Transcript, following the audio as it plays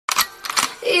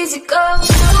easy go.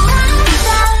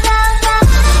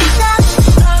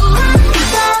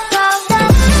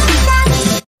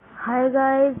 Hi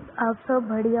guys, आप सब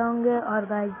बढ़िया होंगे और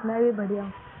गाइस मैं भी बढ़िया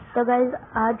हूँ। तो गाइस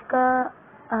आज का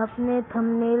आपने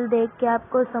थंबनेल देख के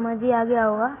आपको समझ ही आ गया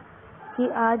होगा कि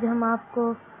आज हम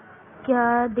आपको क्या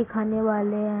दिखाने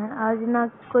वाले हैं। आज ना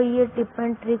कोई ये टिप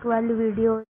एंड ट्रिक वाली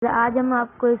वीडियो, आज हम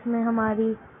आपको इसमें हमारी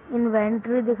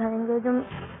इन्वेंटरी दिखाएंगे जो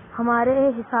हमारे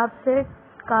हिसाब से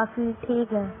काफ़ी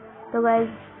ठीक है। तो गाइस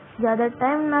ज़्यादा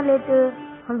टाइम ना लेते हुए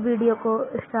हम वीडियो को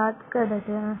स्टार्ट कर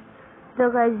देते हैं। तो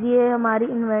गाइस ये हमारी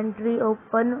इन्वेंटरी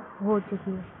ओपन हो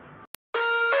चुकी है।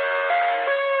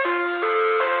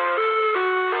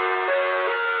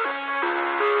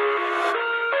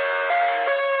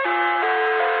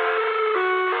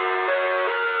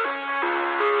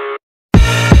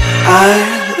 I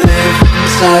live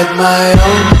inside my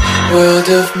own world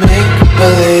of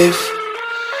make-believe.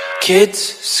 Kids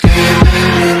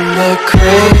screaming in the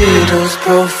cradles,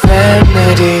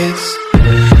 profanities.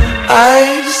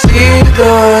 I see the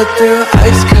world through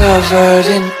ice covered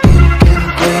in ink and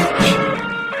bleach.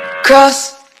 Cross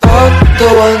out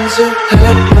the ones who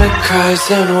heard my cries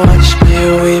and watched me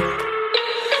weep.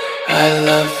 I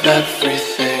love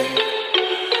everything.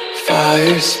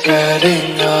 Fire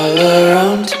spreading all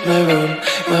around my room.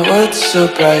 My world's so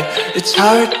bright, it's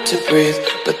hard to breathe,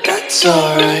 but that's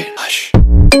alright. Hush.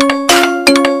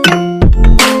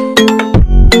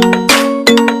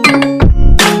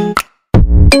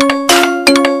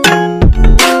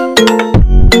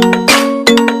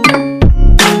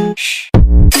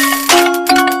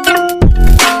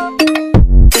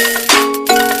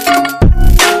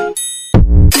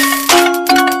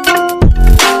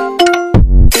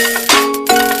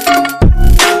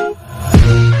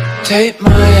 Tape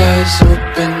my eyes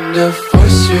open to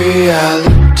force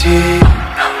reality.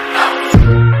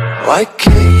 Why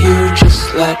can't you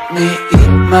just let me eat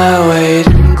my weight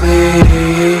in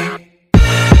glee?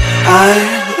 I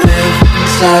live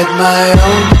inside my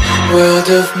own world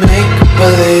of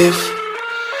make-believe.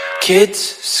 Kids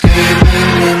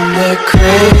screaming in the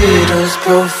cradles,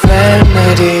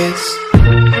 profanities.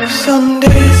 Some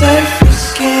days I feel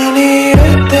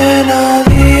skinnier than all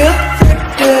the other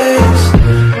days.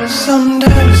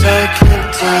 Sometimes I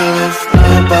can't tell if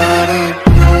my body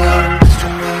belongs to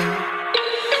me.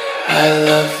 I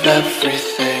love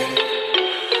everything.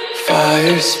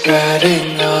 Fire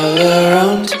spreading all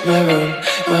around my room.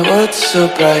 My world's so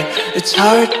bright, it's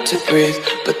hard to breathe,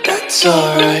 but that's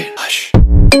alright. Hush.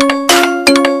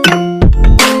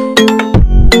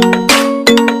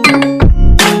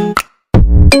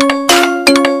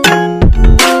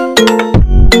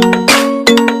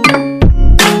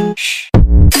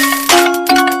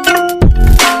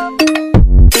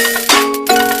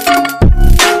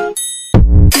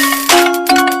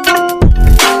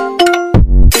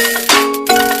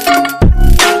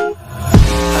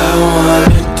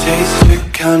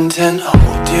 Content,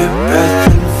 hold your breath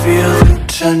and feel the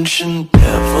tension.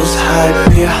 Devils hide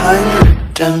behind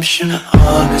redemption.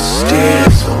 Honesty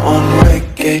is a one-way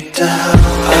gate to hell.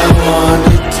 I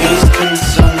wanna taste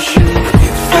consumption.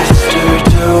 Breathe faster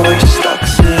to waste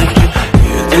oxygen.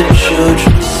 Hear the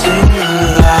children sing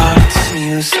aloud. It's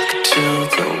music till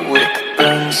the wick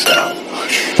burns out.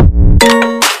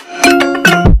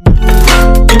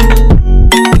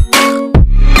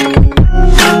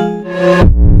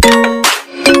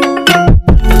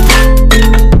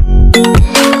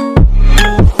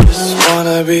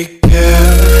 Be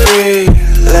carefree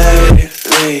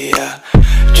lately, yeah.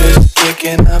 Just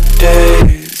kicking up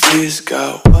daisies.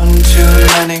 Got one too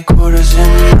many quarters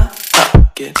in my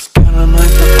pockets. Count 'em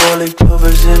like the 4-leaf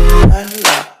clovers in my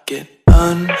locket.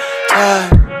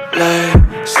 Untied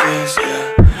laces, yeah.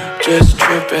 Just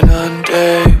tripping on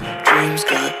daydreams.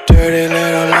 Got dirty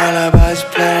little lullabies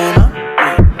playing on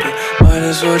repeat. Might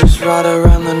as well just ride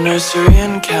around the nursery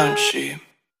and count sheep.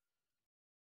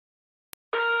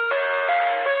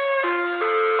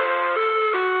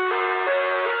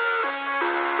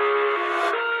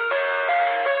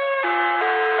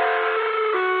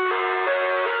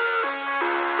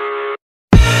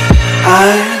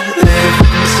 I live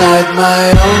inside my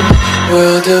own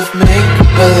world of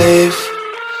make-believe.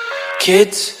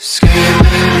 Kids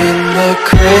screaming in the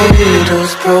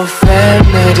cradles,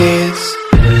 profanities.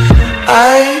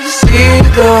 I see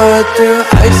the world through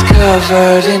ice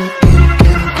covered in ink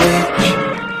and bleach.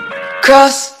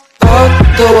 Cross out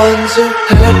the ones who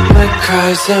heard my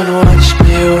cries and watched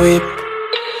me weep.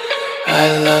 I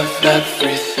love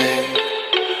everything.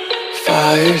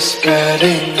 Fire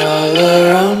spreading all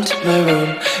around my room.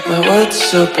 My world's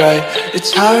so bright,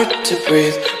 it's hard to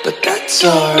breathe, but that's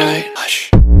alright.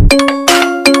 Hush.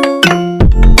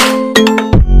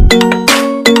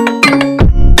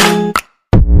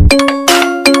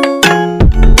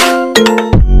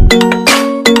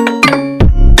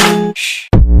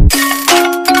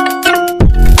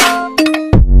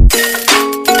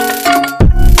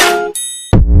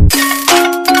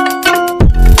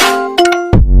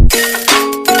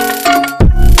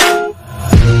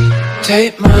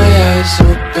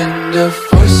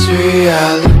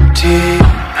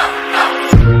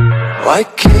 Why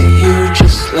can't you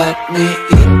just let me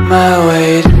eat my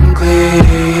weight in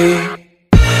glee?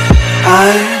 I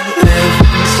live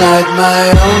inside my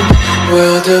own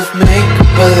world of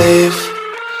make-believe.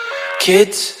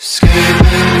 Kids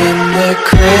screaming in their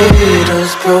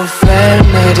cradles,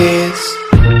 profanities.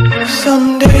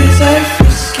 Some days I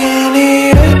feel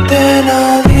skinnier than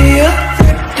all the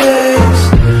other days.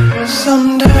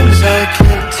 Sometimes I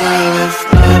can't tell if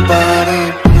my body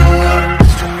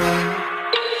belongs to me.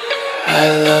 I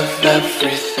love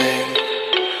everything.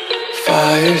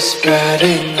 Fire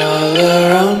spreading all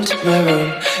around my room.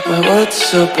 My world's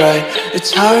so bright,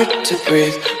 it's hard to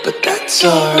breathe, but that's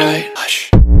alright. Hush.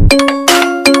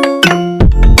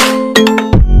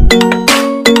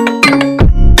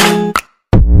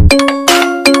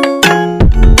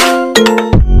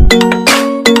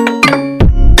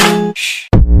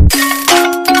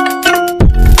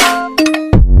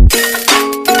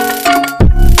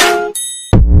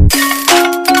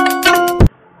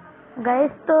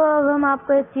 Guys, तो अब हम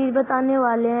आपको एक चीज़ बताने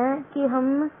वाले हैं कि हम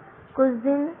कुछ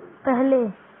दिन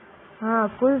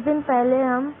पहले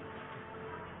हम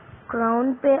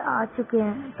क्राउन पे आ चुके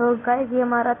हैं। तो गाइस, ये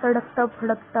हमारा तड़कता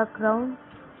फड़कता क्राउन,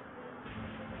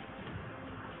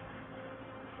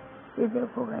 ये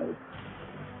देखो गाइस,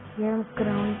 ये हम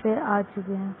क्राउन पे आ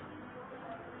चुके हैं।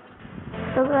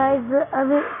 तो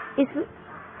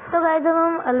गाइस अब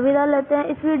हम अलविदा लेते हैं।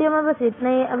 इस वीडियो में बस इतना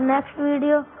ही। अब नेक्स्ट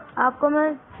वीडियो आपको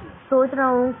मैं सोच रहा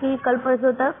हूँ कि कल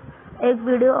परसों तक एक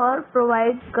वीडियो और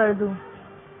प्रोवाइड कर दूँ।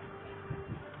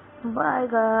 Bye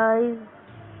guys.